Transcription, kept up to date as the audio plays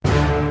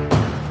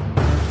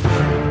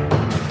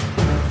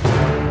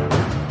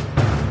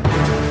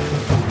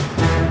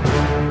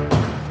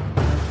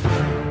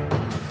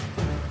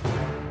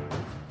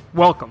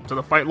Welcome to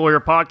the Fight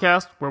Lawyer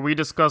Podcast, where we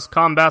discuss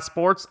combat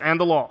sports and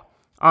the law.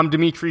 I'm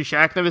Dmitry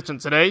Shakhnovich,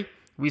 and today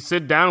we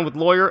sit down with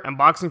lawyer and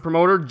boxing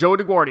promoter Joe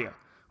DeGuardia,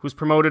 who's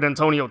promoted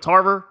Antonio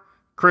Tarver,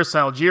 Chris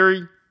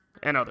Algieri,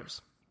 and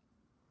others.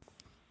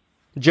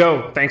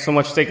 Joe, thanks so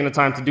much for taking the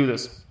time to do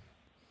this.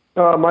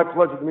 My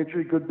pleasure,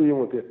 Dmitry. Good being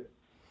with you.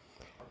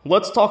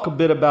 Let's talk a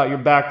bit about your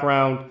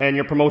background and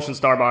your promotion,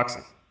 Star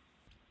Boxing.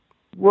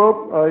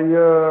 Well,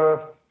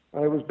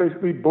 I was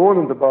basically born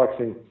into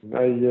boxing.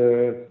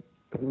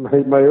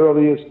 My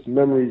earliest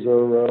memories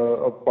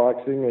are of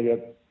boxing. I got,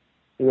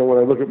 when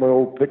I look at my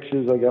old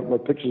pictures, I got my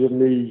pictures of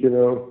me,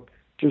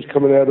 just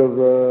coming out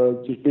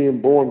of just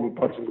being born with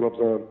boxing gloves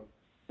on.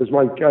 Because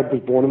I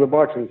was born in a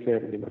boxing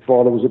family. My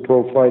father was a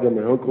pro fighter.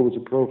 My uncle was a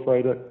pro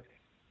fighter.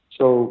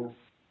 So,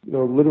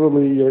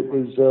 literally it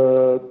was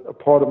a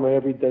part of my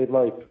everyday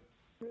life.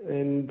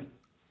 And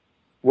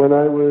when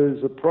I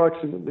was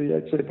approximately,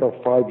 I'd say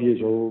about 5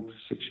 years old,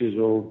 6 years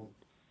old,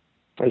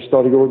 I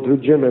started going to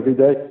the gym every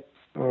day,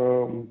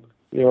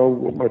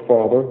 with my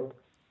father,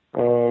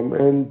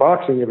 and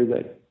boxing every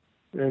day.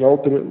 And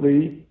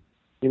ultimately,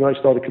 I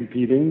started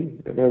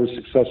competing, and I was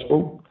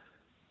successful.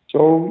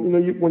 So,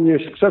 when you're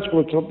successful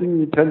at something,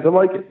 you tend to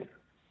like it.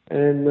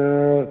 And,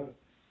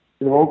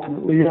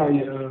 ultimately, I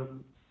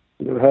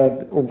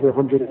had over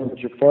 100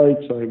 amateur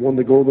fights. I won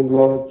the Golden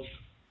Gloves,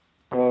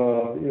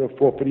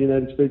 fought for the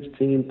United States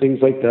team,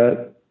 things like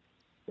that.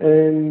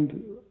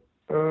 And,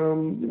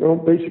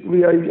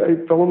 basically, I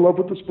fell in love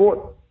with the sport.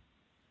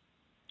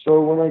 So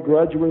when I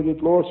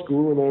graduated law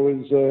school and I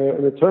was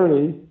an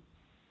attorney,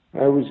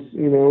 I was,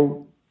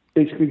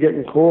 basically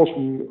getting calls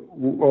from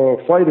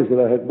fighters that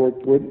I had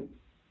worked with,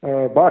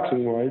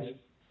 boxing-wise.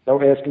 They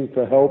were asking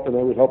for help, and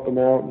I would help them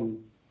out and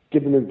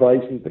give them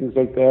advice and things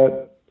like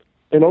that.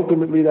 And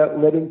ultimately, that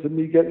led into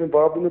me getting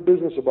involved in the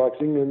business of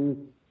boxing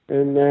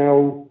and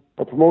now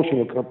a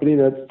promotional company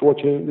that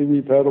fortunately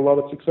we've had a lot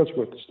of success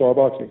with, Star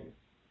Boxing.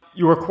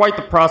 You were quite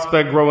the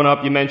prospect growing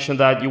up. You mentioned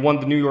that you won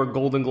the New York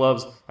Golden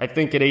Gloves, I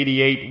think at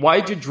 88.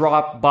 Why did you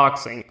drop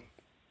boxing?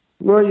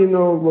 Well,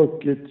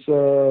 look, it's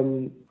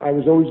I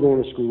was always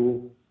going to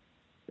school,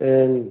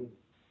 and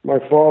my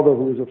father,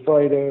 who was a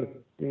fighter,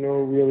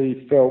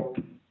 really felt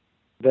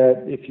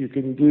that if you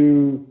can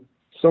do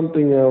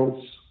something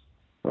else,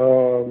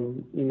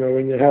 and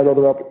you had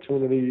other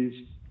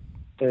opportunities,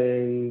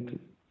 and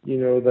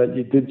that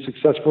you did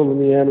successful in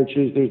the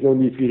amateurs, there's no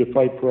need for you to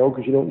fight pro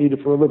because you don't need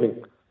it for a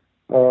living.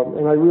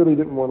 And I really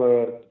didn't want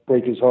to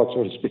break his heart,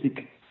 so to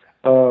speak.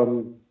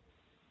 And,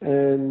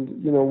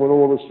 when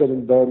all was said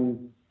and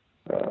done,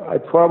 I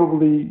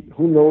probably,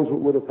 who knows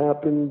what would have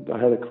happened. I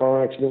had a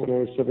car accident when I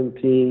was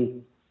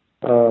 17.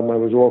 I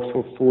was off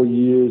for 4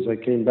 years. I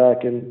came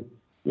back and,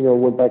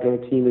 went back on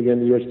the team again,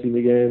 the U.S. team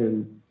again,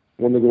 and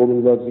won the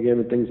Golden Gloves again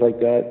and things like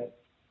that.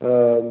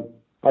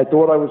 I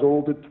thought I was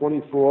old at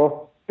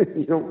 24.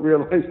 You don't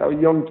realize how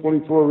young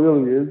 24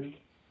 really is.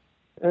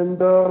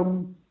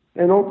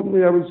 And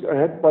ultimately,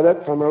 by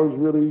that time, I was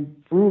really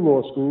through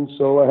law school,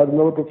 so I had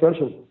another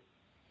profession.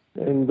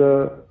 And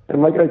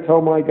like I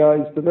tell my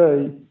guys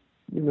today,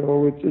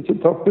 it's a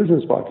tough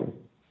business, boxing.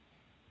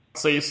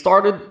 So you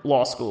started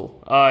law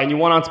school, and you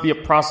went on to be a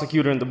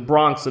prosecutor in the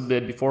Bronx a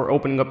bit before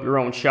opening up your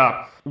own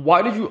shop.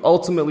 Why did you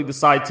ultimately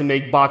decide to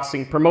make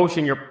boxing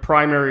promotion your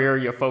primary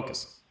area of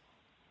focus?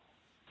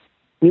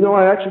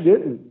 I actually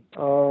didn't.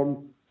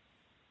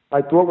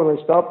 I thought when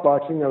I stopped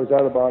boxing, I was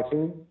out of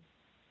boxing.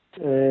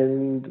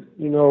 And,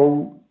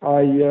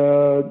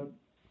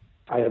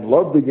 I had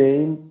loved the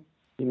game.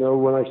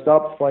 When I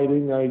stopped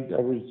fighting, I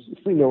was,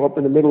 up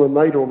in the middle of the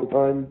night all the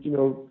time,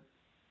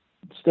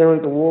 staring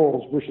at the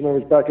walls, wishing I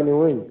was back in the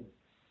ring.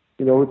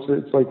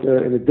 It's like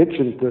an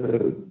addiction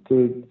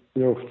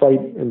to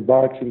fight and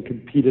box and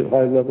compete at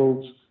high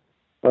levels.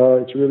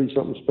 It's really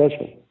something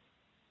special.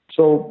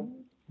 So,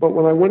 but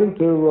when I went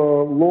into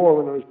law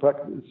and I was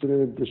practicing in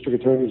the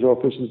district attorney's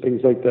office and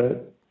things like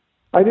that,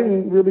 I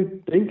didn't really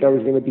think I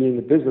was going to be in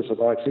the business of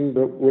boxing,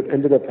 but what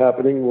ended up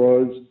happening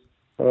was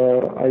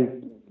I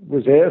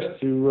was asked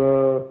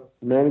to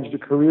manage the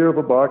career of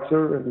a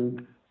boxer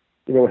and,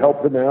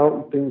 help him out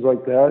and things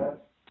like that.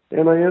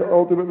 And I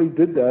ultimately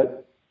did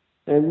that.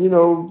 And,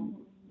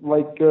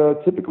 like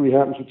typically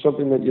happens with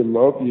something that you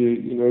love,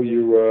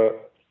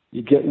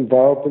 you get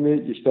involved in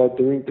it, you start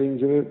doing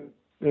things in it,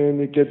 and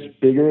it gets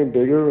bigger and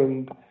bigger,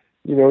 and,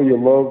 your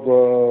love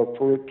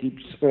for it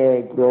keeps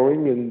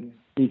growing, and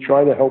you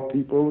try to help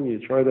people, and you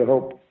try to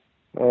help,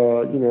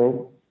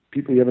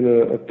 people you have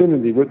an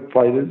affinity with,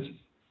 fighters.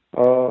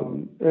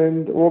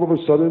 And all of a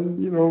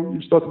sudden,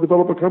 you start to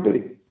develop a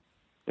company.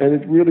 And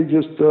it really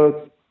just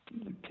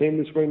came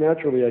this way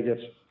naturally, I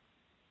guess.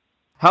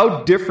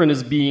 How different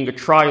is being a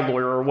trial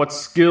lawyer, or what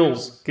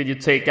skills could you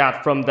take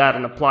out from that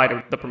and apply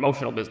to the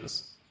promotional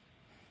business?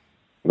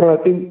 Well,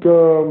 I think,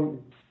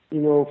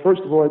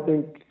 first of all, I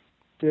think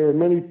there are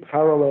many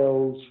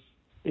parallels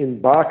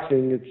in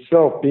boxing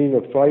itself, being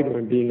a fighter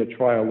and being a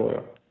trial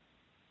lawyer.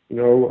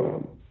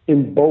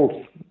 In both,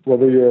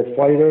 whether you're a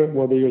fighter,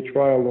 whether you're a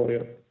trial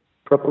lawyer,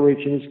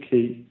 preparation is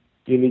key.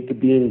 You need to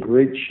be in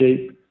great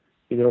shape.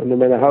 No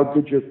matter how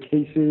good your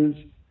case is,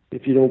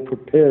 if you don't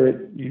prepare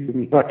it, you're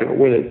not going to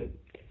win it.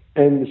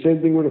 And the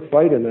same thing with a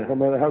fighter. No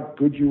matter how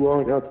good you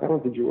are and how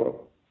talented you are,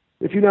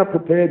 if you're not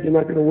prepared, you're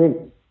not going to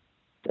win.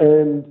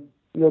 And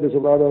there's a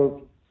lot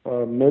of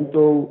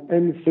mental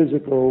and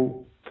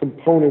physical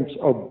components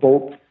of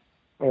both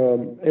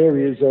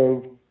areas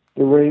of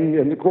the ring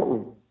and the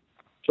courtroom.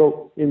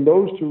 So in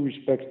those two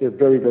respects, they're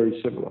very, very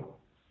similar.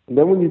 And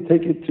then when you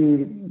take it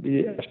to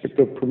the aspect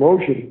of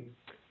promotion,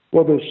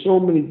 well, there's so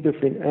many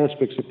different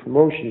aspects of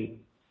promotion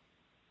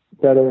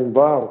that are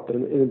involved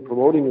in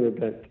promoting an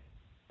event.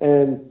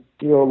 And,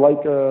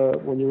 like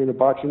when you're in a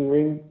boxing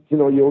ring,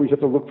 you always have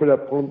to look for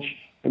that punch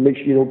and make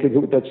sure you don't get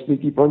hit with that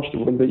sneaky punch, the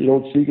one that you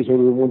don't see because those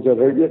are the ones that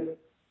hurt you.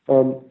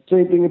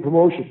 Same thing in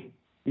promotion,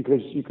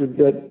 because you could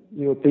get,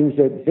 things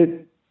that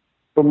hit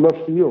from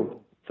left field,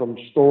 from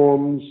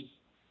storms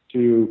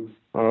to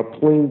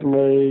plane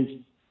delays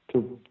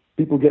to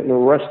people getting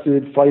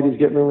arrested, fighters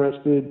getting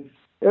arrested,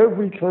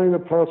 every kind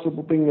of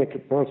possible thing that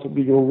could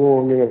possibly go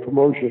wrong in a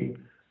promotion.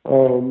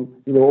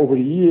 Over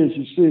the years,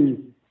 you see,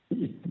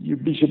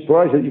 you'd be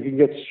surprised that you can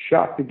get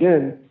shocked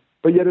again,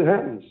 but yet it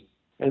happens.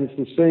 And it's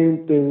the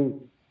same thing,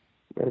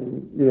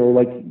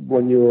 like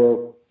when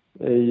you're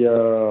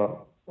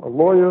a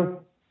lawyer,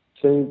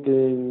 same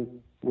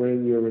thing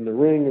when you're in the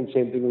ring, and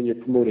same thing when you're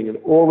promoting. And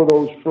all of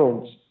those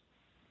fronts,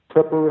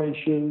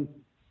 preparation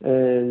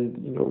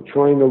and,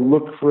 trying to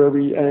look for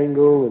every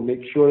angle and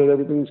make sure that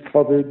everything's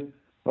covered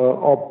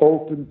are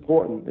both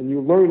important. And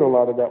you learn a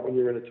lot of that when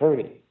you're an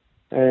attorney.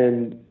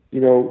 And,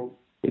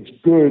 it's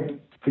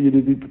good for you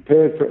to be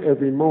prepared for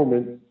every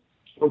moment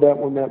so that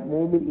when that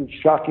moment and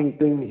shocking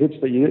thing hits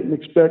that you didn't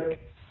expect,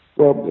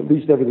 well, at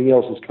least everything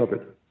else is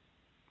covered.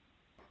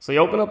 So you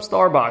open up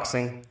Star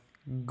Boxing.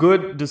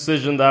 Good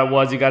decision that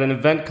was. You got an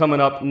event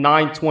coming up,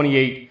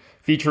 9/28,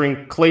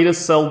 featuring Cletus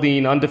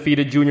Seldine,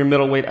 undefeated junior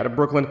middleweight out of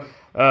Brooklyn.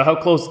 How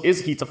close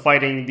is he to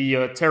fighting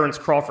the Terrence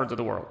Crawfords of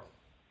the world?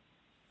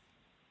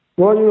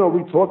 Well,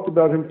 we talked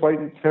about him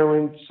fighting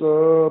Terrence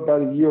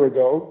about a year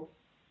ago.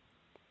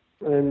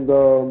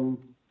 And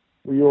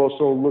we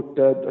also looked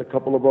at a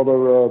couple of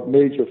other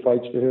major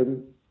fights for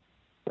him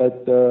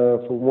that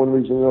for one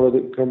reason or another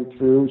didn't come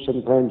through.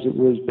 Sometimes it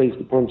was based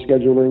upon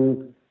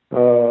scheduling.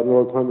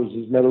 Another time it was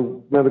his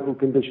medical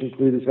condition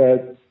Cletus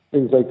had,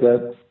 things like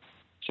that.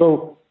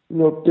 So,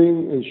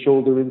 thing is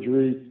shoulder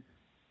injury.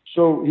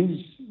 So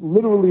he's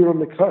literally on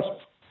the cusp.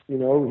 He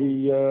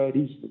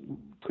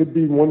could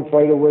be one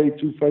fight away,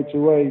 2 fights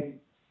away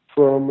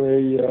from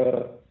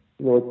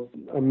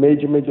a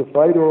major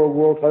fight or a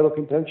world title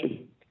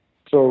contention.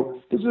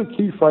 So this is a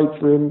key fight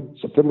for him,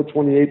 September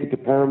 28th at the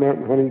Paramount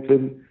in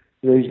Huntington.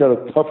 He's got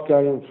a tough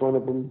guy in front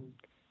of him,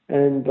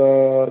 and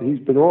he's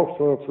been off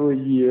for a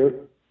year,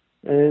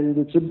 and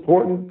it's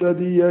important that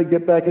he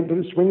get back into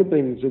the swing of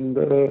things. And,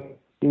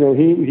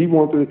 he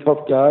wanted a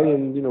tough guy,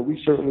 and,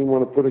 we certainly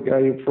want to put a guy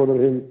in front of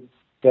him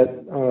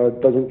that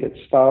doesn't get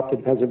stopped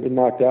and hasn't been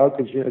knocked out,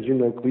 because, as you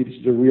know, Cletus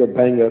is a real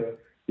banger.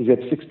 He's got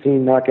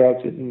 16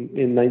 knockouts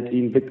in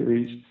 19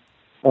 victories.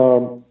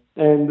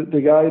 And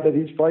the guy that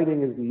he's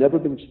fighting has never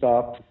been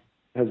stopped,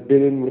 has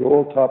been in with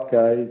all top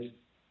guys,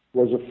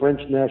 was a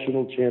French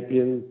national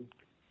champion,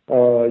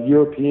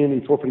 European.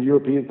 He fought for the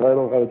European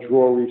title, had a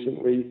draw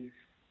recently.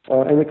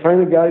 And the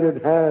kind of guy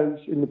that has,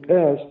 in the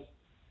past,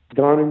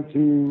 gone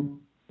into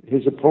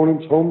his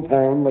opponent's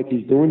hometown like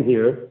he's doing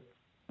here,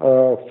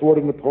 fought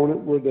an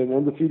opponent with an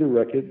undefeated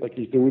record like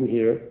he's doing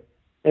here,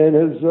 and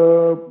has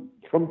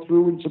come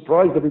through and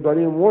surprised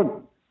everybody and won.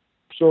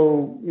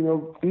 So,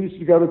 Cletus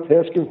has got a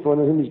task in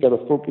front of him. He's got to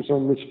focus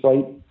on this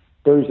fight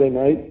Thursday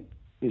night.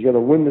 He's got to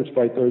win this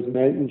fight Thursday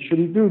night. And should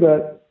he do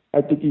that,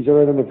 I think he's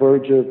right on the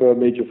verge of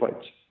major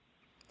fights.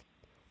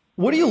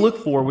 What do you look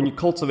for when you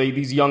cultivate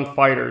these young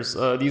fighters?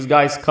 These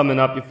guys coming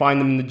up, you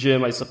find them in the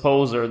gym, I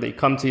suppose, or they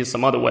come to you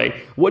some other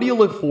way. What do you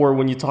look for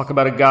when you talk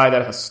about a guy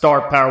that has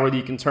star power that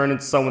you can turn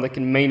into someone that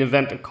can main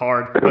event a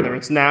card, whether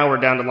it's now or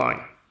down the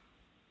line?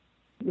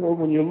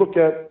 When you look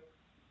at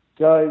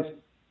guys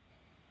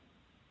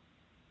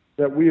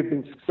that we have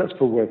been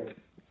successful with,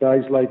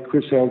 guys like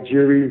Chris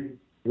Algieri,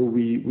 who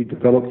we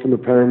developed from the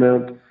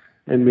Paramount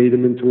and made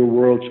him into a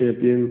world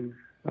champion.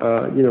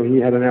 He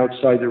had an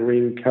outside the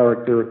ring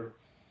characteristics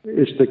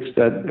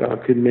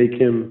that could make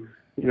him,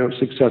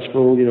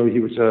 successful. He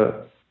was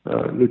a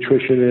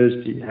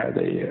nutritionist. He had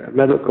a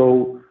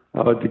medical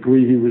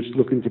degree he was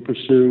looking to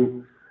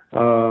pursue.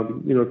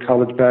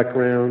 College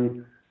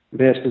background,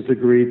 master's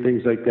degree,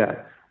 things like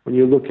that. When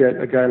you look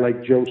at a guy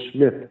like Joe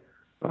Smith,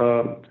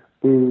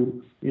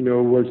 who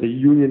was a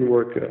union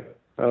worker,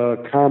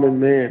 common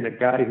man, a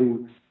guy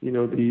who,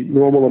 the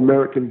normal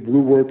American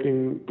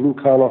blue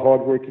collar,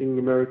 hardworking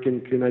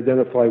American can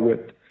identify with.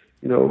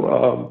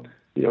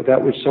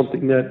 That was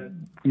something that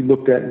we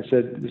looked at and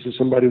said, this is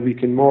somebody we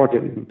can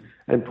market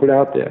and put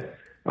out there.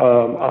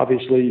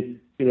 Obviously,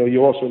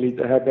 you also need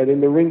to have that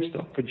in the ring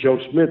stuff. For Joe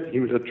Smith, he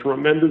was a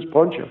tremendous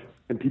puncher,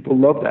 and people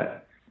love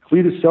that.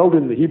 Cletus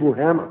Seldine, the Hebrew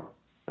Hammer.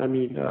 I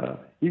mean,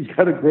 he's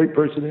got a great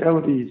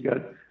personality. He's got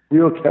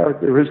real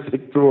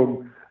characteristic to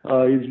him.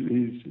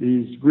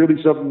 He's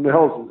really something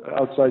else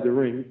outside the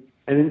ring.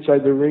 And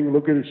inside the ring,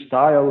 look at his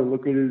style and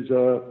look at his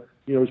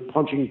his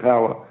punching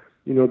power.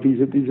 These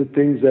are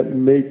things that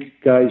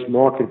make guys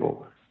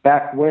marketable.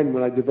 Back when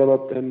I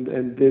developed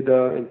and did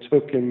and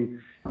took and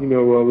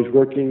was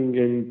working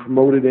and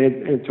promoted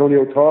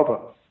Antonio Tarver.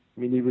 I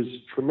mean, he was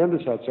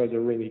tremendous outside the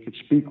ring. He could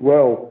speak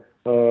well.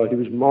 He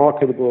was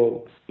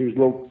marketable. He was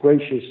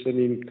loquacious. I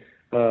mean,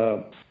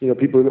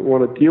 people didn't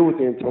want to deal with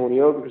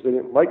Antonio because they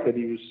didn't like that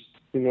he was,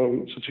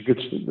 such a good,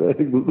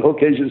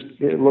 loquacious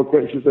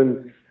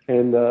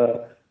and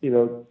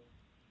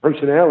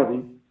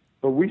personality.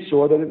 But we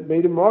saw that it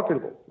made him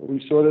marketable. We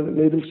saw that it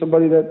made him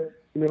somebody that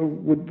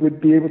would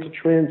be able to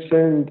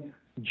transcend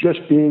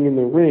just being in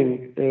the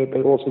ring,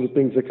 but also the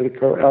things that could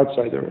occur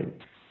outside the ring.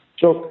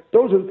 So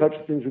those are the types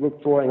of things we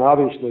look for, and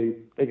obviously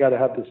they got to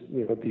have this,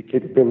 the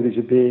capabilities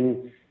of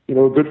being, a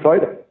good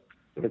fighter,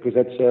 because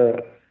that's,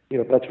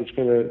 that's what's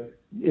going to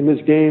in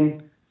this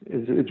game.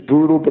 It's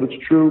brutal, but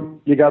it's true.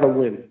 You got to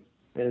win,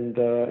 and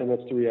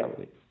that's the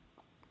reality.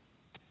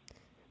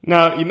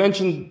 Now, you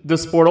mentioned the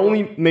sport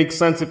only makes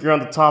sense if you're on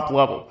the top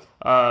level,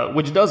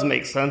 which does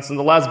make sense. And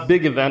the last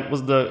big event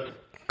was the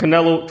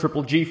Canelo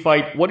Triple G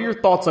fight. What are your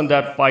thoughts on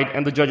that fight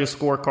and the judges'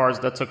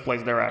 scorecards that took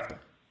place thereafter?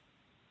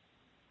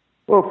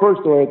 Well, first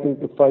of all, I think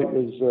the fight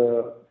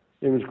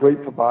was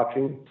great for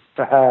boxing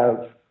to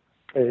have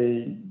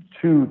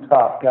two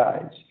top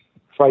guys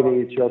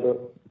fighting each other.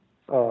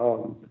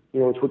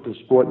 It's what the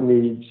sport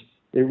needs.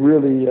 It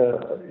really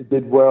it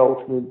did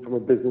well from a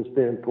business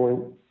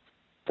standpoint.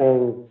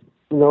 And,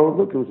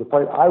 look, it was a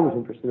fight I was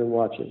interested in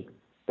watching.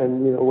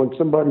 And, when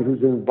somebody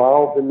who's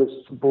involved in this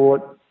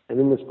sport and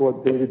in the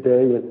sport day to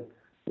day and,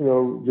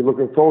 you're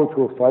looking forward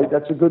to a fight,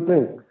 that's a good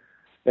thing.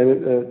 And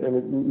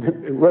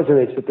it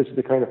resonates that this is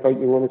the kind of fight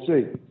you want to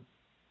see.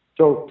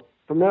 So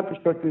from that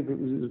perspective, it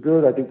was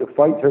good. I think the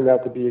fight turned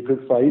out to be a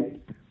good fight,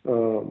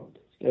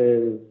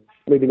 and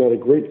maybe not a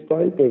great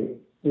fight, but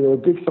a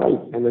good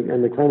fight, and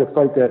the kind of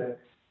fight that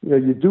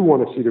you do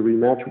want to see the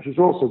rematch, which is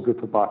also good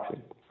for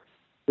boxing.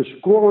 The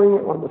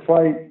scoring on the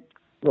fight,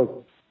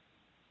 look,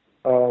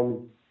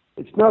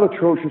 it's not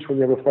atrocious when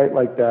you have a fight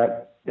like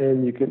that,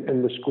 and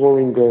the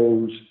scoring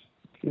goes,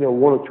 1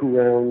 or 2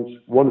 rounds,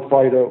 one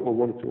fighter, or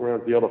 1 or 2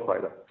 rounds the other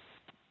fighter.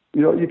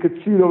 You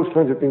could see those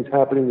kinds of things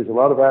happening. There's a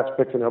lot of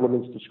aspects and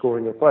elements to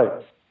scoring a fight.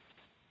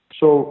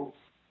 So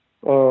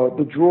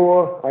the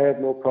draw, I had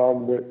no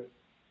problem with.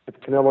 If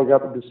Canelo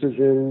got the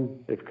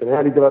decision, if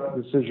Gennady got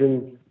the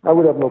decision, I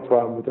would have no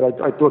problem with it.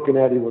 I thought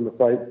Gennady won the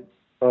fight,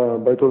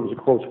 but I thought it was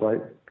a close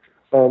fight.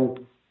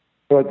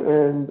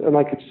 And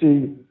I could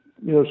see,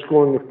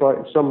 scoring the fight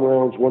some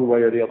rounds one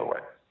way or the other way.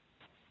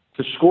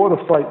 To score the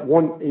fight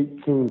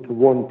 118 to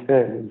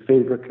 110 in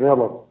favor of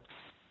Canelo,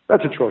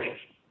 that's atrocious.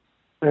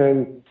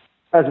 And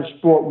as a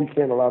sport, we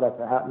can't allow that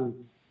to happen.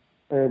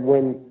 And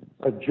when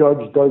a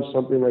judge does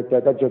something like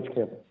that, that judge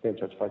can't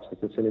judge fights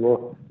like this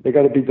anymore. They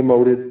got to be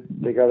demoted.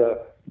 They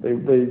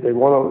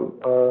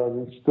want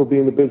to still be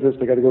in the business.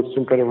 They got to go to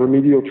some kind of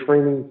remedial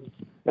training,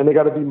 and they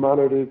got to be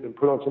monitored and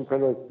put on some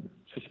kind of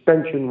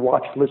suspension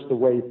watch list. The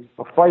way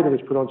a fighter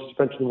is put on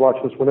suspension watch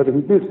list whenever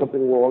he does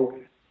something wrong.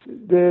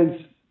 There's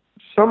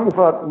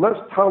somewhat less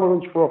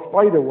tolerance for a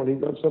fighter when he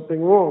does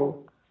something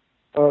wrong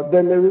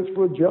than there is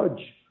for a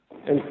judge.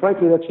 And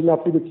frankly, that should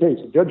not be the case.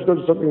 A judge does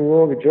something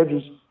wrong, a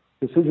judge's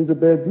decisions are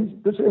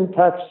bad. This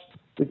impacts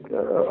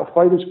a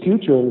fighter's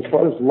future and a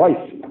fighter's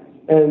life.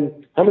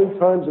 And how many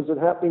times is it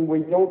happening where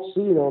you don't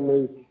see it on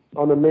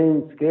the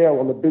main scale,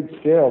 on the big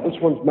scale?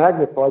 This one's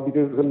magnified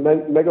because it's a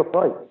mega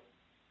fight.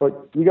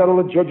 But you got to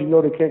let judges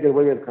know they can't get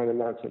away with that kind of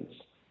nonsense.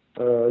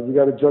 You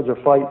got to judge a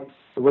fight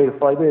the way the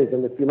fight is,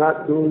 and if you're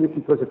not doing it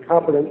because of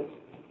competence,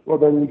 well,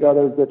 then you got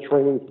to get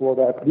training for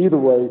that. But either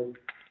way,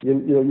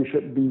 you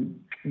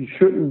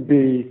shouldn't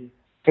be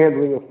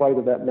handling a fight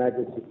of that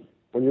magnitude.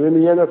 When you're in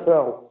the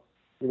NFL,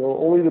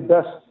 only the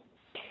best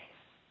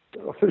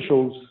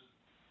officials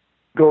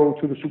go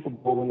to the Super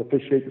Bowl and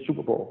officiate the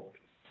Super Bowl,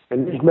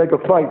 and these mega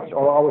fights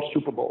are our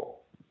Super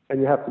Bowl,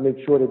 and you have to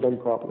make sure they're done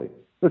properly.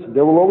 Listen,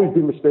 there will always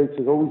be mistakes.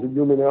 There's always a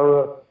human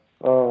error.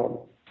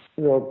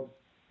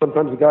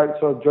 Sometimes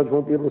the judge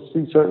won't be able to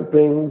see certain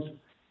things,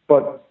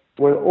 but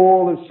when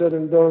all is said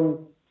and done,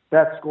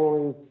 that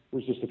scoring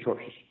was just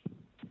atrocious.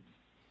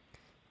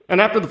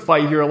 And after the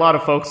fight, you hear a lot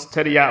of folks,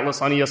 Teddy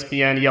Atlas on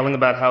ESPN, yelling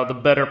about how the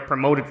better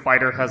promoted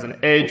fighter has an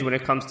edge when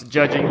it comes to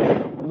judging.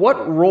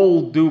 What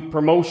role do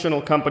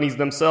promotional companies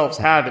themselves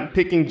have in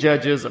picking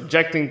judges,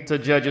 objecting to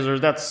judges, or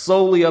is that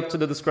solely up to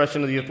the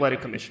discretion of the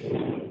Athletic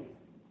Commission?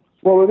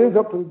 Well, it is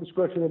up to the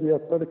discretion of the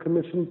Athletic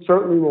Commission.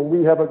 Certainly when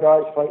we have a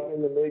guy fighting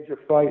in a major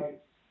fight,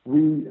 we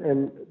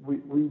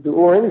do,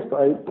 or any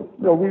fight,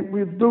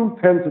 we do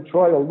tend to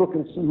try to look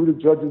and see who the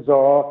judges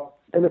are.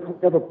 And if we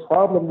have a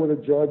problem with a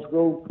judge,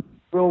 we'll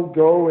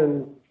go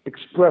and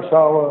express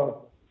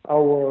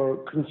our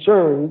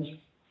concerns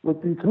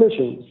with the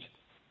commissions.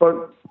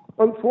 But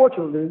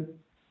unfortunately,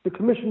 the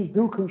commissions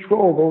do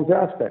control those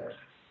aspects.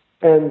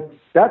 And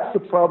that's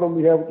the problem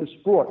we have with the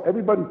sport.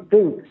 Everybody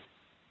thinks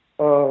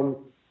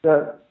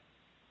that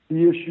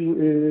The issue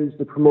is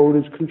the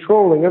promoters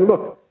controlling. And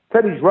look,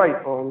 Teddy's right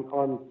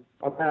on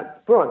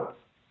that front.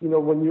 You know,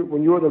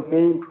 when you're the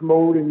main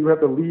promoter and you have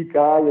the lead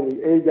guy and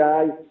the A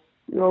guy,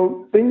 you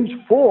know, things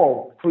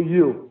fall for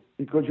you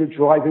because you're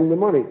driving the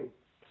money.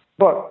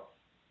 But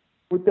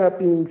with that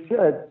being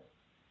said,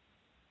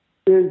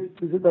 there's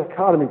a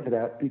dichotomy to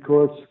that,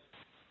 because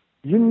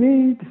you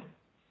need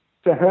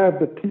to have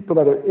the people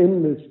that are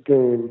in this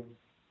game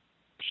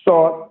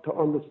start to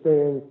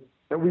understand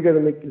that we got to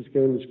make this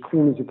game as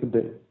clean as it can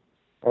be.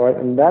 All right,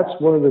 and that's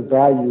one of the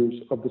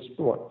values of the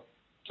sport.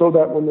 So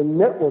that when the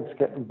networks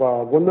get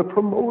involved, when the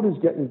promoters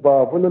get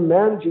involved, when the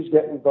managers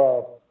get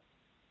involved,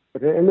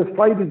 okay, and the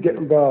fighters get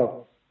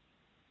involved,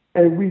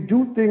 and we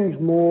do things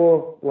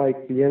more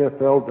like the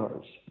NFL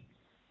does,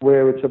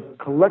 where it's a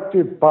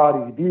collective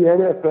body, the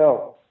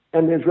NFL,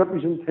 and there's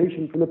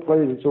representation from the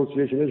Players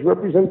Association, there's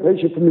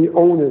representation from the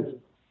owners.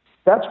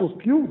 That's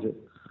what fuels it.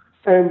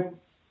 And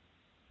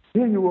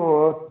here you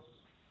are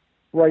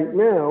right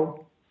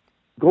now,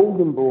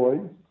 Golden Boy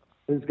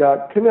has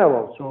got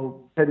Canelo.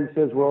 So Teddy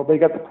says, well, they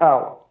got the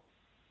power.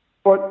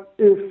 But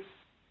if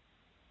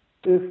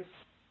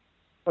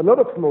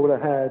another promoter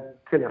had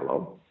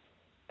Canelo,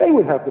 they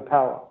would have the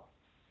power.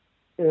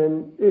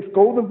 And if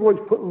Golden Boy's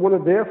putting one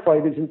of their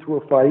fighters into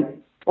a fight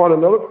on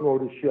another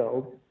promoter's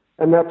show,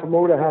 and that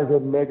promoter has a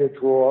mega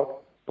draw,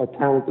 a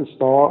talented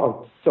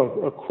star,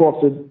 a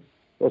Crawford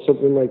or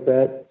something like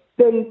that,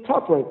 then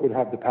Top Rank would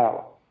have the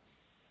power.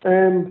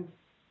 And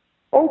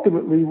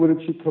ultimately, what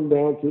it should come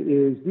down to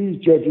is these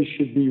judges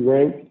should be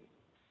ranked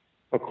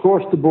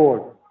across the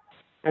board.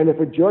 And if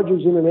a judge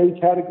is in an A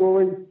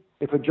category,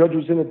 if a judge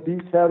is in a B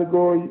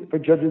category, if a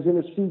judge is in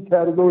a C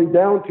category,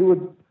 down to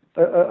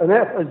an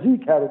F, a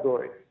Z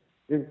category,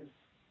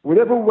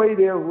 whatever way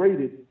they're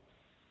rated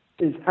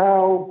is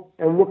how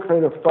and what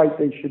kind of fight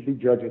they should be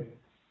judging.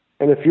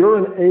 And if you're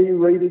an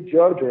A-rated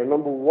judge or a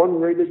number 1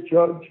 rated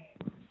judge,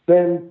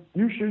 then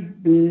you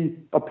should be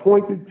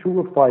appointed to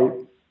a fight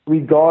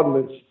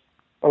regardless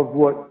of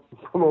what the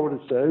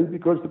promoters say,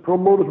 because the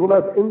promoters will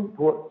have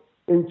input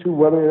into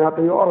whether or not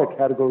they are a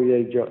Category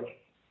A judge.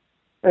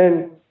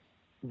 And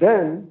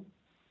then,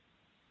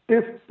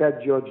 if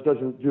that judge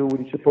doesn't do what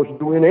he's supposed to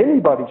do in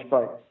anybody's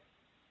fight,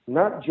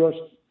 not just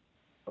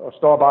a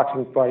star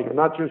boxing fight, or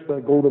not just a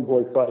Golden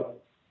Boy fight,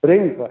 but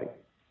any fight,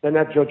 then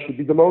that judge should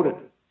be demoted.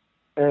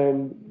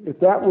 And if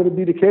that were to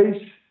be the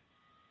case,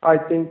 I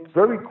think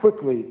very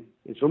quickly,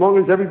 so long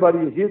as everybody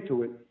adhered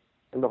to it,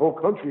 and the whole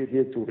country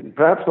adhered to it, and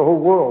perhaps the whole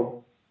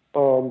world,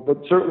 but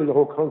certainly the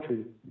whole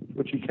country,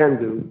 which you can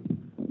do,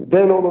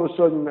 then all of a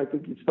sudden I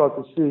think you start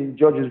to see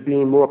judges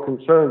being more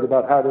concerned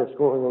about how they're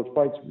scoring those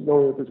fights,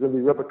 knowing that there's going to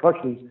be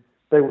repercussions.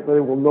 They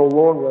will no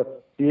longer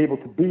be able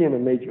to be in a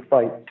major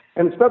fight.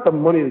 And it's not the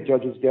money the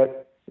judges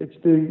get, it's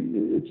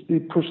the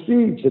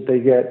prestige that they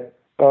get,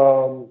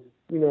 you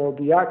know,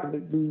 the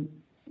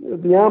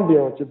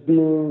ambiance of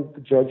being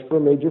the judge for a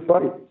major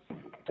fight.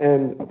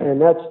 And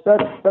that's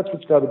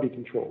what's got to be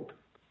controlled.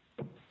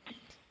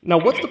 Now,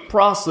 what's the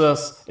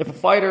process if a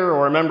fighter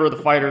or a member of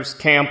the fighter's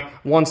camp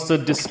wants to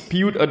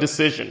dispute a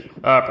decision,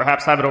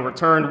 perhaps have it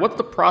overturned? What's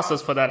the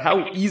process for that?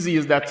 How easy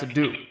is that to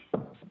do?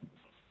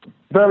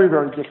 Very,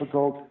 very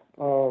difficult.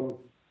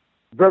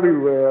 Very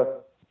rare.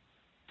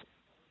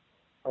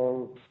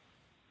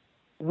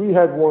 We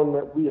had one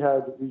that we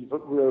had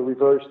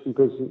reversed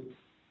because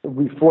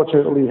we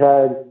fortunately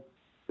had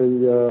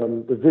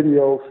the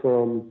video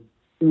from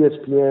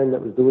ESPN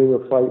that was doing a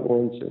fight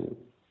once, and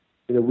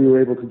we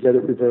were able to get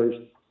it reversed.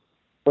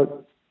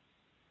 But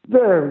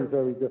very,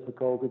 very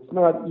difficult. It's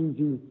not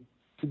easy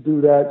to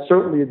do that.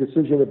 Certainly a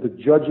decision of the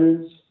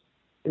judges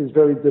is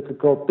very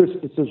difficult. This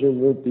decision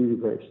won't be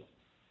reversed.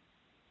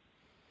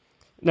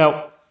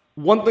 Now,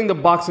 one thing the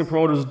boxing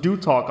promoters do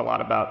talk a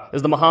lot about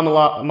is the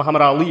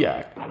Muhammad Ali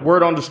Act.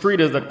 Word on the street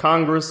is that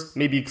Congress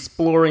may be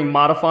exploring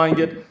modifying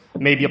it,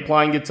 maybe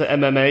applying it to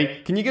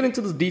MMA. Can you get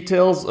into the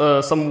details,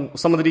 some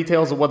of the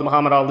details of what the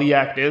Muhammad Ali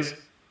Act is?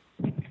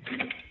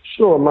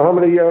 Sure.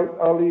 Muhammad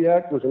Ali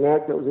Act was an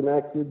act that was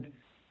enacted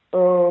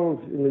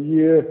in the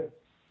year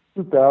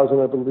 2000,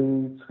 I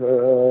believe,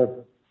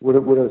 with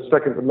a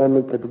Second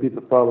Amendment, I believe,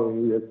 the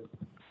following year.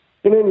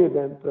 In any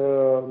event,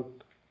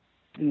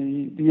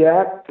 the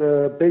act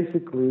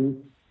basically,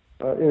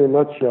 in a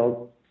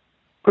nutshell,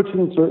 puts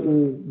in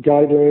certain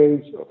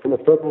guidelines from a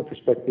federal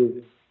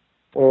perspective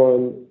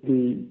on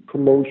the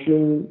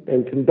promotion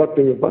and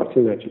conducting of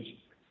boxing matches.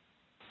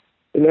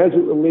 And as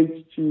it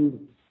relates to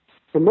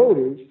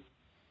promoters,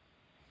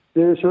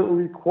 there are certain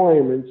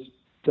requirements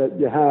that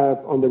you have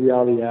under the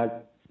Ali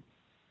Act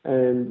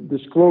and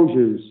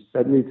disclosures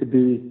that need to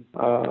be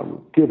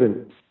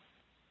given.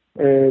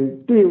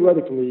 And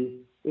theoretically,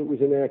 it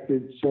was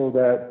enacted so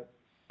that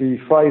the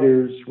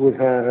fighters would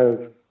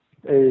have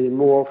a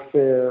more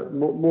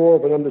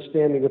of an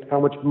understanding of how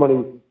much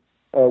money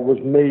was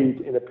made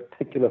in a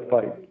particular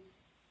fight.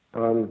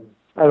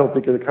 I don't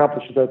think it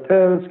accomplishes that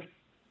task.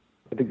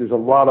 I think there's a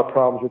lot of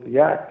problems with the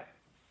act.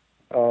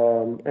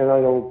 And I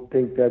don't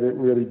think that it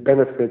really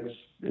benefits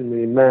in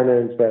the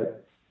manner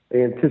that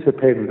they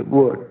anticipated it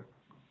would.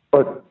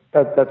 But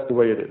that's the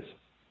way it is.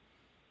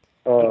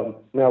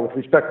 Now, with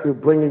respect to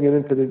bringing it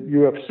into the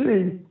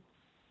UFC,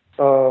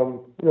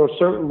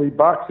 certainly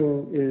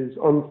boxing is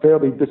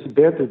unfairly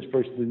disadvantaged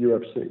versus the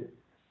UFC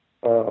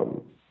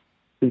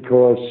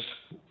because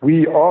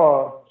we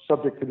are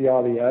subject to the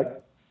Ali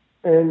Act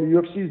and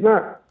the UFC is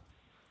not.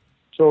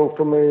 So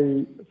from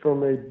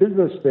a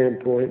business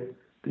standpoint,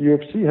 the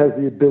UFC has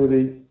the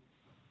ability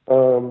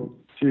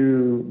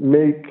to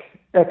make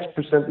X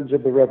percentage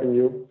of the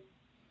revenue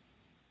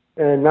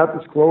and not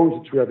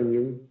disclose its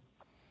revenue.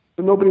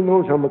 So nobody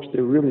knows how much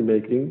they're really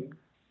making.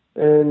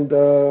 And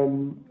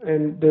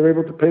they're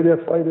able to pay their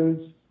fighters,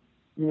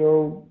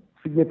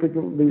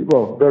 significantly,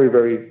 very,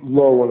 very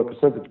low on a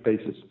percentage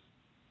basis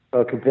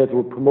compared to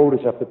what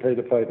promoters have to pay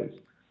the fighters.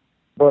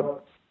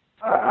 But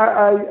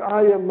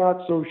I am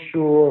not so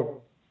sure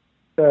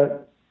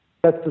that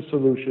that's the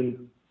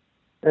solution.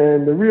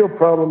 And the real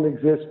problem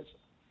exists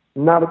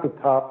not at the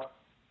top,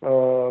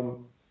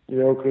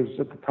 because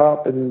at the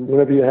top, and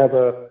whenever you have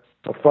a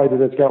fighter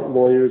that's got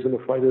lawyers and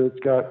a fighter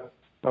that's got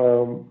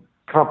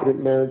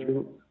competent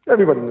management,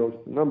 everybody knows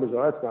what the numbers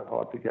are. That's not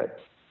hard to get.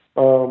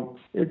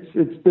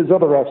 There's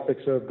other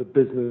aspects of the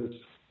business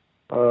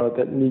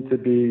that need to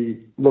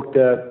be looked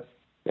at.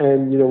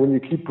 And, when you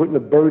keep putting a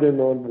burden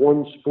on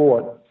one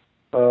sport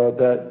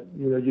that,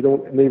 you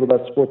don't enable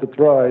that sport to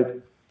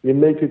thrive, you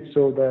make it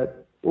so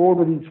that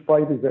all of these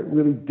fighters that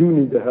really do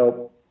need the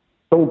help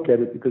don't get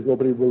it because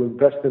nobody will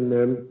invest in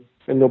them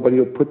and nobody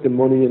will put the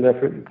money and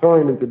effort and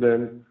time into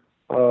them.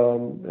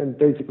 And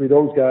basically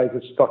those guys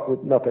are stuck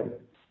with nothing.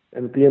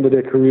 And at the end of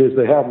their careers,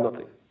 they have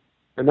nothing.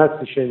 And that's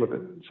the shame of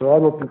it. So I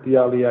don't think the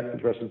Ali Act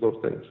addresses those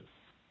things.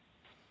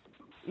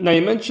 Now,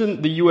 you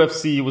mentioned the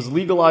UFC was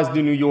legalized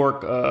in New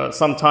York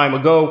some time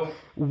ago.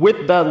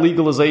 With that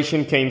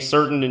legalization came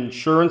certain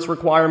insurance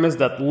requirements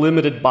that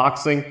limited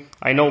boxing.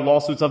 I know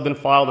lawsuits have been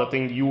filed. I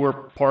think you were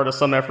part of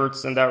some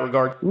efforts in that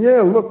regard.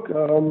 Yeah, look,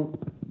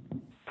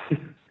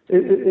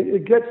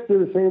 it gets to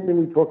the same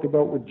thing we talked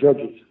about with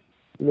judges.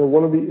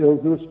 One of the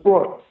ills of the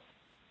sport.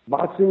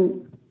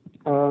 Boxing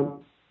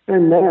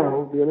and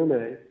now the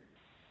MMA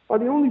are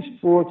the only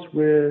sports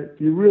where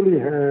you really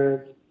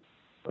have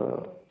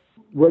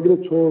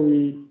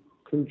regulatory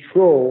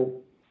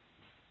control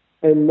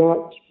and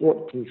not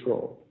sport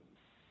control.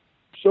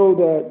 So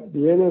that the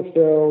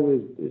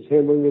NFL is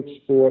handling its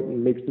sport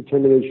and makes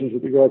determinations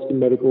with regards to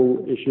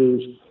medical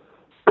issues.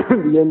 The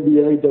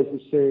NBA does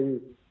the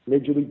same.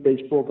 Major League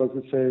Baseball does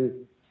the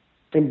same.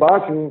 In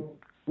boxing,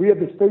 we have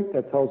the state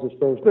that tells us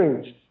those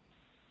things.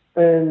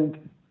 And,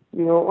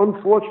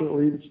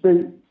 unfortunately, the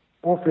state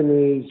often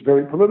is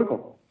very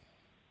political.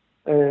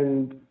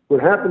 And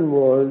what happened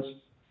was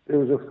there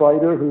was a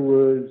fighter who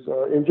was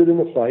injured in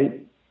a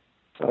fight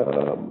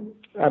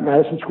at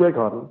Madison Square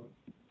Garden.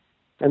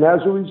 And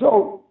as a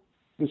result,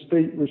 the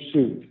state was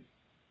sued.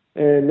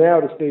 And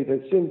now the state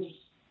has since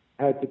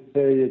had to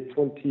pay a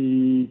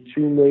 $22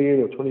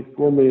 million or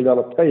 $24 million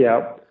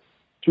payout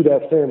to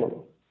that family,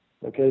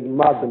 okay, the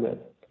Magdamed.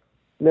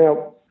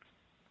 Now,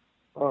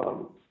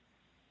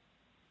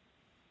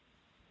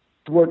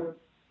 what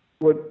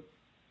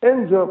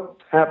ends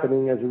up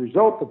happening as a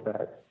result of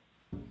that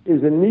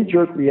is a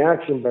knee-jerk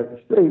reaction by the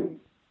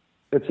state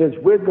that says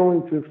we're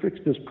going to fix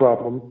this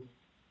problem,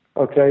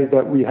 okay,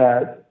 that we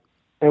had,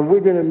 and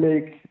we're going to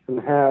make and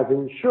have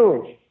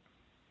insurance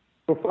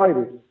for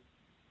fighters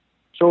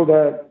so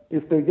that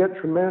if they get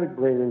traumatic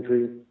brain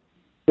injury,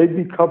 they'd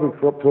be covered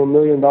for up to $1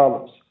 million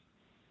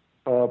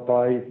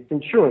by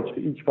insurance for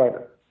each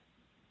fighter.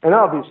 And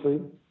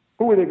obviously,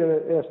 who are they going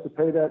to ask to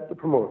pay that? The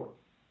promoter.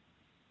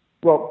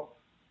 Well,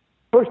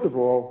 first of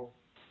all,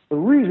 the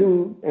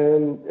reason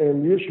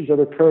and the issues that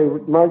occurred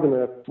with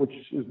Magdamed, which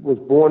was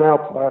borne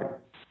out by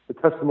the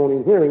testimony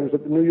and hearings,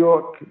 that the New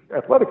York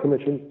Athletic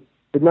Commission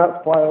did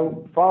not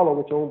follow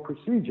its own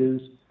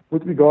procedures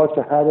with regards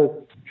to how to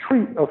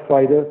treat a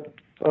fighter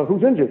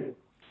who's injured.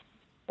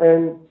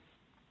 And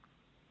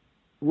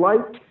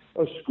like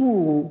a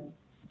school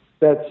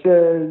that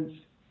says,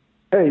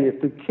 hey,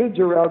 if the kids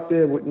are out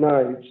there with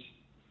knives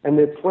and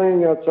they're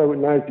playing outside with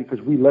knives because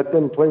we let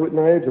them play with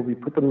knives or we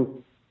put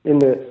them in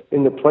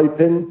the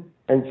playpen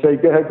and say,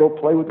 go ahead, go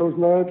play with those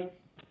knives,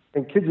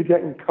 and kids are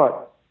getting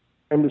cut.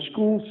 And the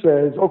school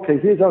says, okay,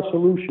 here's our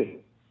solution.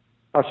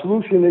 Our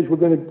solution is we're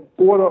going to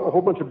order a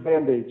whole bunch of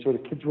Band-Aids so the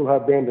kids will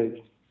have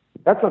Band-Aids.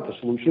 That's not the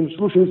solution. The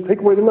solution is take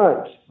away the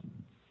knives.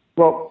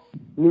 Well,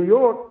 New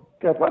York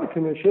Athletic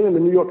Commission and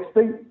the New York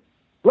State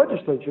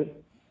Legislature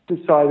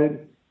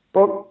decided,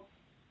 well,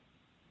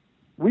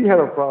 we had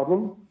a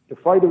problem. The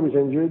fighter was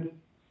injured.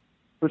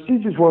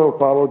 Procedures weren't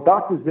followed.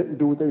 Doctors didn't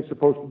do what they were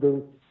supposed to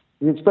do.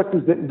 The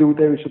inspectors didn't do what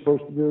they were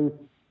supposed to do.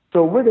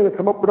 So we're going to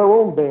come up with our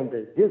own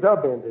Band-Aid. Here's our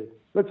Band-Aid.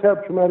 Let's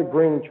have traumatic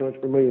brain insurance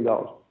for $1 million.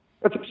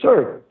 That's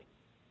absurd.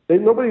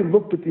 Nobody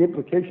looked at the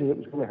implications it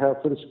was going to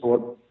have for the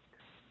sport.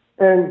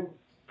 And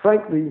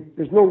frankly,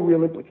 there's no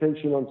real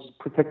implication on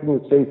protecting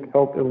the safe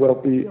health and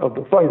welfare of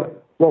the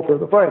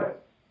fighter.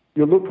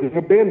 You're looking at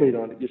a Band-Aid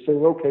on it. You're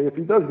saying, okay, if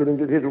he does get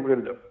injured, here's what we're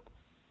going to do.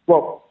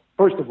 Well,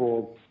 first of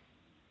all,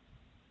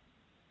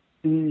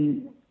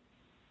 the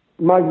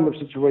my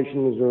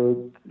situation is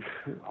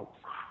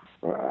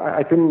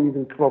I couldn't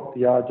even come up with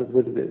the odds of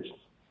what it is.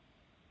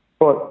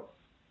 But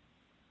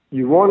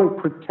you want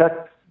to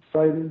protect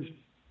fighters,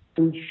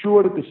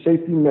 ensure that the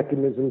safety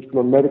mechanisms from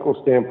a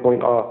medical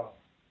standpoint are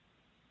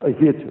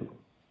adhered to.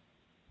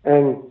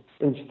 And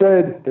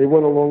instead, they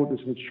went along with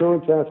this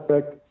insurance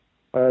aspect.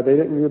 They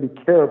didn't really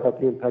care about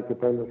the impact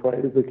upon the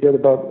fighters. They cared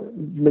about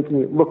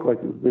making it look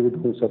like they were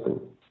doing something.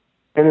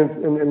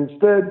 And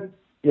instead,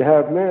 you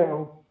have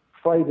now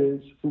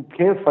fighters who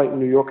can't fight in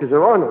New York because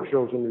there are no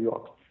shows in New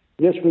York.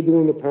 Yes, we're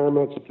doing the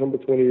Paramount September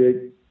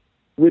 28th.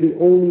 We're the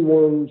only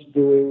ones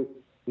doing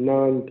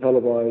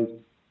non-televised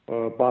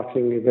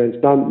boxing events,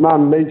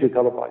 non-major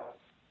televised.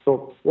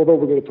 So although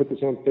we're going to put this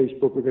on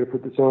Facebook, we're going to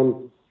put this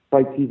on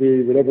Fight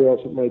TV, whatever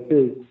else it might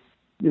be,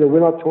 we're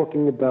not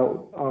talking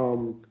about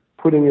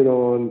putting it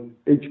on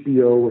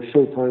HBO or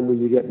Showtime where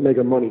you get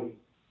mega money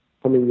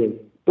coming in.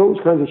 Those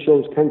kinds of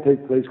shows can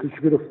take place because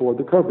you could afford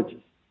the coverage.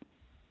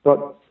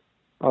 But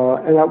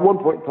and at one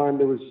point in time,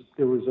 there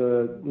was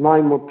a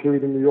 9-month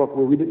period in New York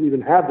where we didn't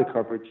even have the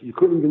coverage. You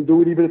couldn't even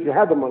do it even if you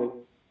had the money,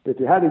 if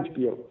you had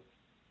HBO.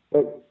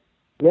 But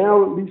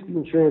now at least the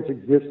insurance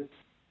exists.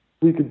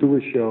 We could do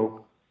a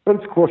show, but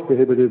it's cost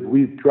prohibitive.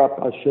 We've dropped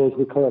our shows.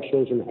 We cut our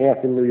shows in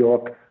half in New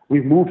York.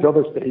 We've moved to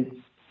other states.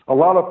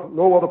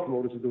 No other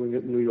promoters are doing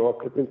it in New York.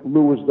 I think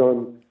Lou has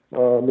done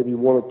maybe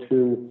 1 or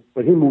 2,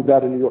 but he moved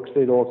out of New York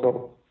State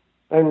also.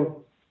 And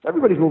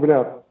everybody's moving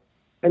out.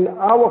 And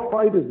our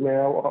fighters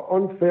now are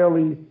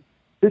unfairly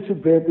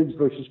disadvantaged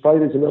versus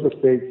fighters in other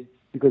states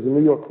because the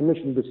New York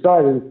Commission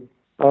decided,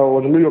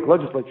 or the New York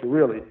legislature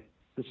really,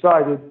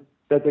 decided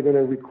that they're going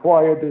to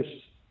require this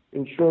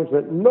insurance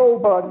that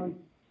nobody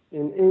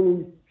in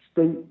any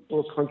state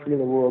or country in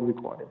the world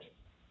requires.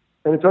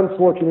 And it's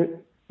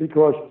unfortunate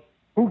because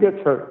who gets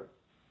hurt?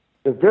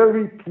 The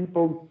very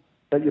people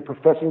that you're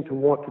professing to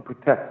want to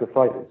protect, the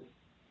fighters.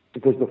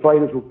 Because the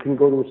fighters can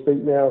go to a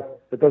state now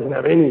that doesn't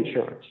have any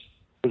insurance.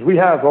 Because we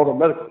have all the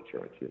medical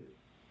insurance here.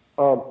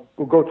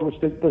 We'll go to a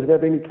state that doesn't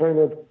have any kind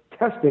of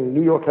testing.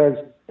 New York has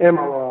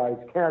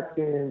MRIs, CAT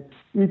scans,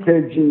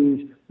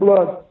 EKGs,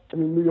 blood. I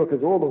mean, New York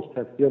has all those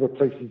tests. The other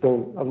places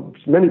don't.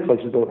 Many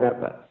places don't have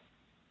that.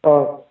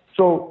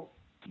 So,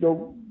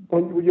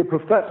 what you're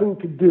professing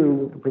to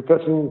do,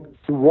 professing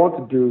to want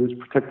to do, is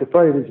protect the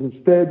fighters.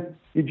 Instead,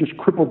 you just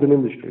crippled an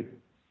industry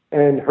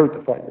and hurt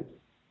the fighters.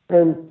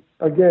 And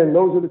again,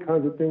 those are the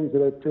kinds of things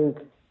that I think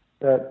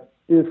that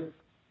if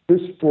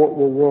this sport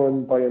were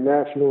run by a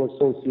national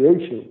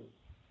association,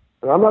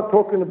 and I'm not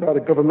talking about a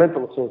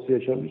governmental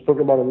association, I'm just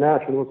talking about a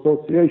national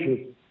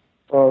association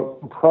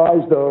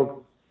comprised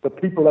of the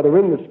people that are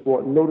in the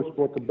sport and know the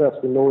sport the best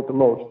and know it the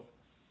most,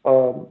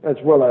 as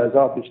well as,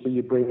 obviously,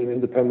 you bring in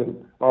independent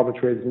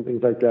arbitrators and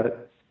things like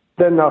that,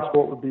 then our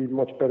sport would be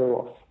much better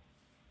off.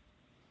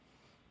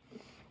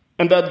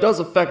 And that does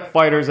affect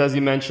fighters, as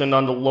you mentioned,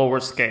 on the lower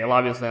scale.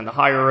 Obviously, on the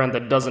higher end,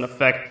 that doesn't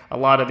affect a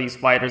lot of these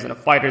fighters. And a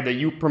fighter that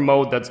you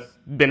promote that's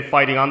been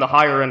fighting on the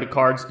higher end of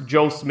cards,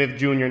 Joe Smith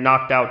Jr.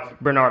 knocked out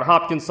Bernard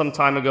Hopkins some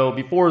time ago.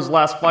 Before his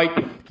last fight,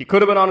 he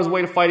could have been on his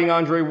way to fighting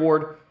Andre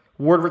Ward.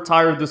 Ward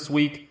retired this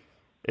week.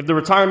 If the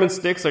retirement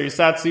sticks, are you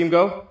sad to see him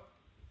go?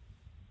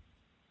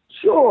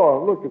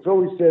 Sure. Look, it's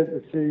always sad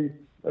to see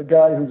a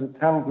guy who's a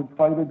talented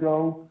fighter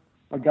go,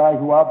 a guy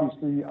who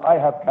obviously I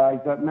have guys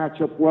that match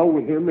up well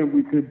with him and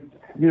we could,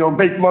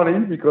 make money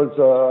because,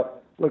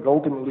 look,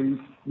 ultimately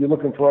you're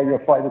looking for your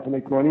fighter to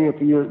make money and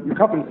for your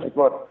company to make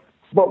money.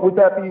 But with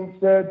that being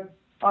said,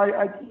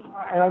 I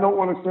don't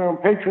want to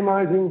sound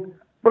patronizing,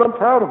 but I'm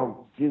proud of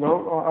him,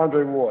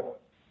 Andre Ward.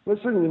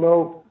 Listen,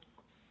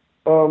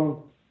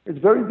 it's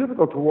very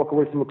difficult to walk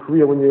away from a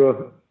career when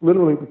you're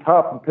literally at the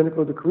top and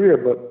pinnacle of the career,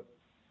 but,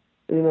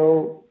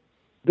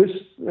 this,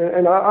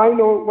 and I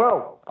know it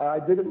well. I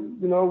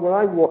didn't, when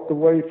I walked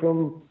away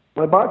from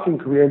my boxing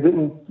career and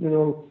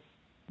didn't,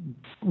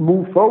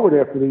 move forward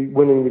after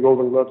winning the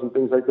Golden Gloves and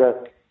things like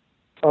that.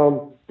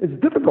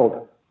 It's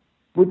difficult.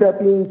 With that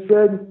being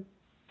said,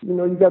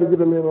 you got to give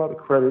him a lot of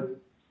credit.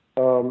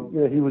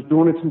 He was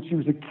doing it since he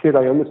was a kid.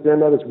 I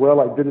understand that as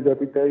well. I did it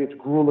every day. It's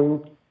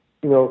grueling.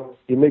 You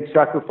make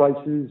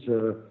sacrifices.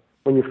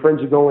 When your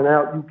friends are going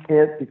out, you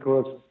can't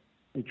because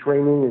you're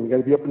training and you got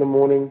to be up in the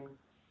morning.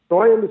 So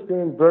I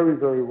understand very,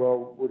 very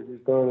well what he's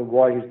done and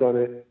why he's done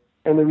it.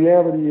 And the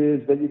reality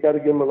is that you got to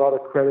give him a lot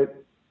of credit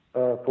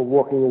for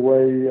walking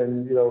away,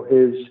 and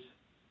his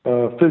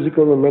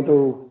physical and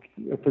mental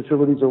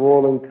facilities are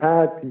all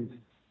intact. He's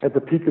at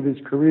the peak of his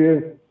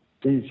career.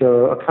 He's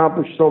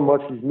accomplished so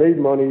much. He's made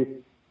money,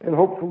 and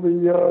hopefully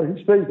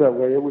he stays that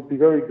way. It would be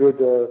very good,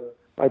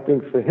 I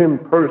think, for him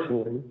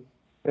personally.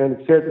 And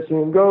it's sad to see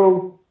him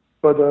go,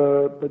 but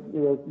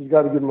you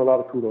got to give him a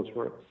lot of kudos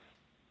for it.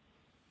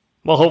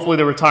 Well, hopefully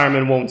the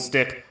retirement won't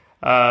stick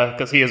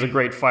because he is a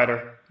great fighter.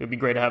 It would be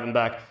great to have him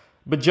back.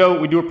 But Joe,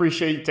 we do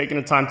appreciate you taking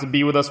the time to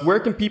be with us. Where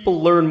can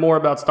people learn more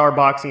about Star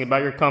Boxing,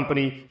 about your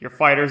company, your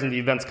fighters, and the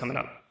events coming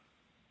up?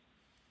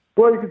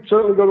 Well, you can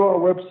certainly go to our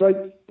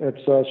website.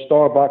 It's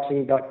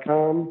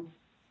starboxing.com.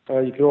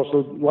 You can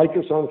also like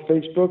us on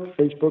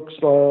Facebook,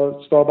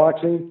 Star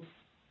Boxing.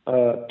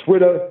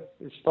 Twitter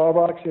is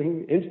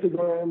Starboxing,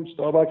 Instagram,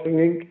 Starboxing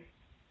Inc.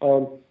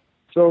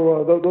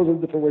 So those are the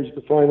different ways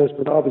to find us,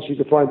 but obviously you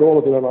can find all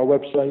of it on our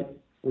website,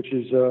 which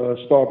is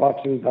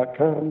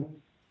starboxing.com.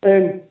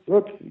 And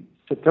look,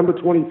 September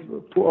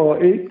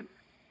 28th,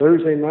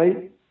 Thursday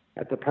night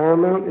at the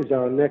Paramount is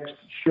our next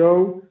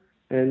show,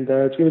 and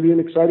it's going to be an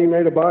exciting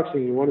night of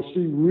boxing. You want to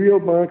see real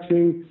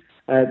boxing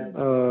at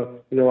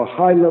a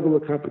high level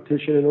of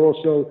competition, and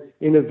also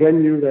in a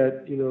venue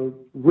that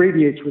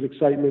radiates with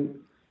excitement.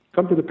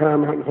 Come to the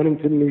Paramount in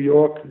Huntington, New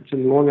York. It's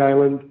in Long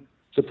Island,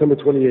 September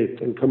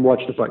 28th, and come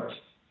watch the fights.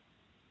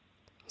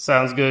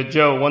 Sounds good.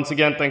 Joe, once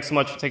again, thanks so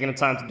much for taking the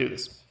time to do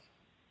this.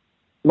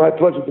 My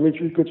pleasure,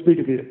 Dimitri. Good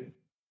speaking to you.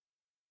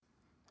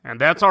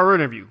 And that's our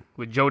interview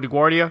with Joe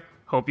DeGuardia.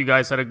 Hope you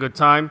guys had a good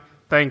time.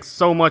 Thanks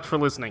so much for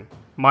listening.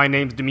 My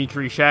name's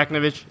Dmitry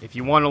Shaknovich. If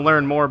you want to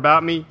learn more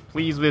about me,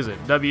 please visit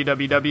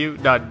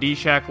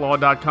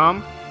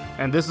www.dshacklaw.com.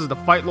 And this is the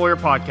Fight Lawyer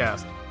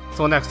Podcast.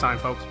 Till next time,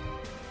 folks.